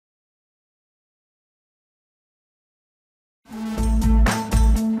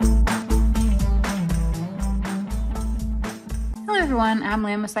everyone, I'm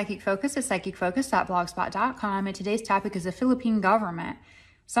Lynn with Psychic Focus at psychicfocus.blogspot.com, and today's topic is the Philippine government.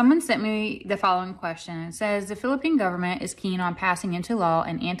 Someone sent me the following question. It says, the Philippine government is keen on passing into law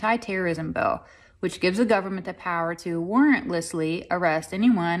an anti-terrorism bill, which gives the government the power to warrantlessly arrest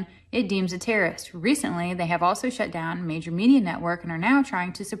anyone it deems a terrorist. Recently, they have also shut down a major media network and are now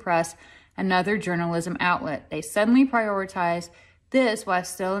trying to suppress another journalism outlet. They suddenly prioritize this while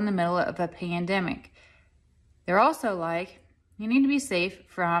still in the middle of a pandemic. They're also like, you need to be safe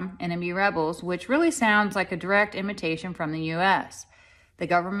from enemy rebels, which really sounds like a direct imitation from the U.S. The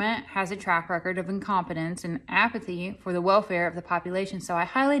government has a track record of incompetence and apathy for the welfare of the population, so I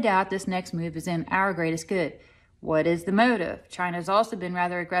highly doubt this next move is in our greatest good. What is the motive? China has also been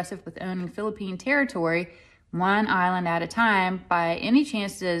rather aggressive with owning Philippine territory, one island at a time. By any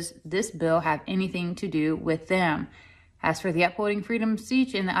chance does this bill have anything to do with them? As for the upholding freedom of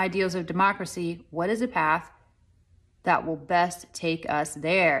speech and the ideals of democracy, what is the path that will best take us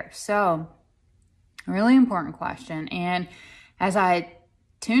there? So, a really important question. And as I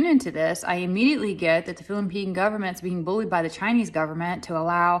tune into this, I immediately get that the Philippine government is being bullied by the Chinese government to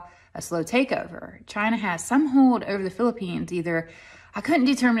allow a slow takeover. China has some hold over the Philippines. Either, I couldn't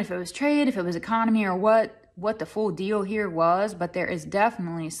determine if it was trade, if it was economy, or what the full deal here was, but there is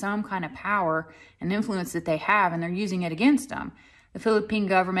definitely some kind of power and influence that they have, and they're using it against them. The Philippine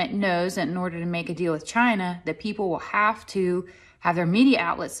government knows that in order to make a deal with China, that people will have to have their media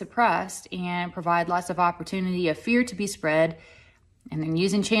outlets suppressed and provide lots of opportunity of fear to be spread, and then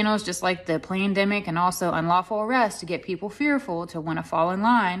using channels just like the pandemic and also unlawful arrest to get people fearful to want to fall in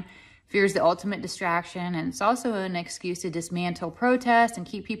line. Fear is the ultimate distraction, and it's also an excuse to dismantle protests and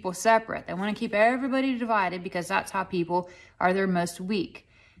keep people separate. They want to keep everybody divided because that's how people are their most weak.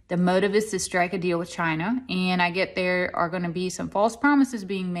 The motive is to strike a deal with China, and I get there are going to be some false promises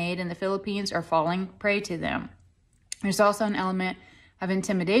being made, and the Philippines are falling prey to them. There's also an element of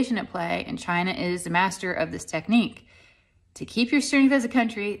intimidation at play, and China is the master of this technique. To keep your strength as a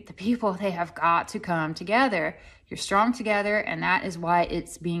country, the people, they have got to come together. You're strong together, and that is why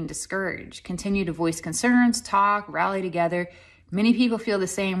it's being discouraged. Continue to voice concerns, talk, rally together. Many people feel the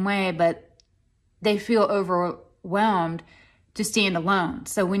same way, but they feel overwhelmed to stand alone.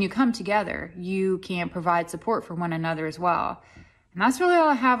 So when you come together, you can provide support for one another as well. And that's really all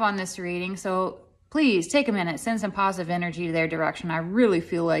I have on this reading. So please take a minute, send some positive energy to their direction. I really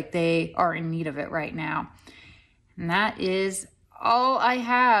feel like they are in need of it right now. And that is all I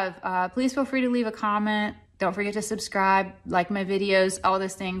have. Please feel free to leave a comment. Don't forget to subscribe, like my videos, all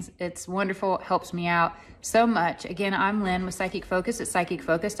those things. It's wonderful. It helps me out so much. Again, I'm Lynn with Psychic Focus at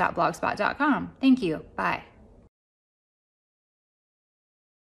psychicfocus.blogspot.com. Thank you. Bye.